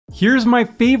Here's my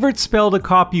favorite spell to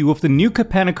copy with the new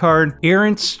Capenna card,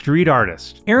 Errant Street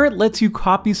Artist. Errant lets you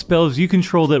copy spells you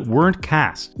control that weren't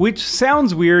cast, which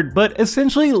sounds weird, but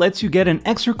essentially lets you get an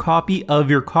extra copy of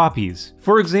your copies.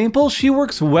 For example, she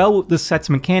works well with the set's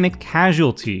mechanic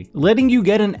Casualty, letting you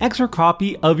get an extra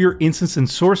copy of your instants and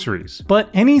sorceries. But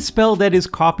any spell that is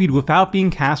copied without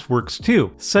being cast works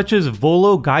too, such as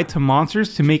Volo Guide to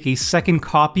Monsters to make a second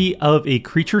copy of a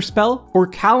creature spell, or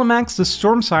Calamax the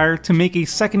Stormsire to make a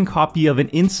second copy of an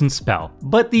instant spell.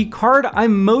 But the card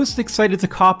I'm most excited to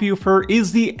copy of her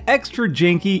is the extra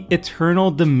janky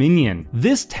Eternal Dominion.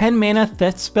 This 10 mana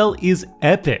Theft spell is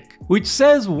epic, which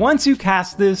says once you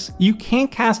cast this, you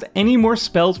can't cast any more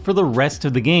spells for the rest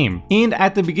of the game. And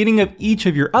at the beginning of each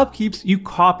of your upkeeps, you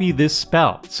copy this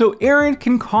spell. So Errant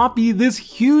can copy this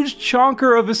huge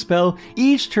chonker of a spell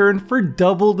each turn for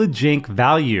double the jank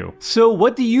value. So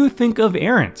what do you think of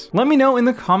Errant? Let me know in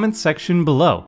the comments section below.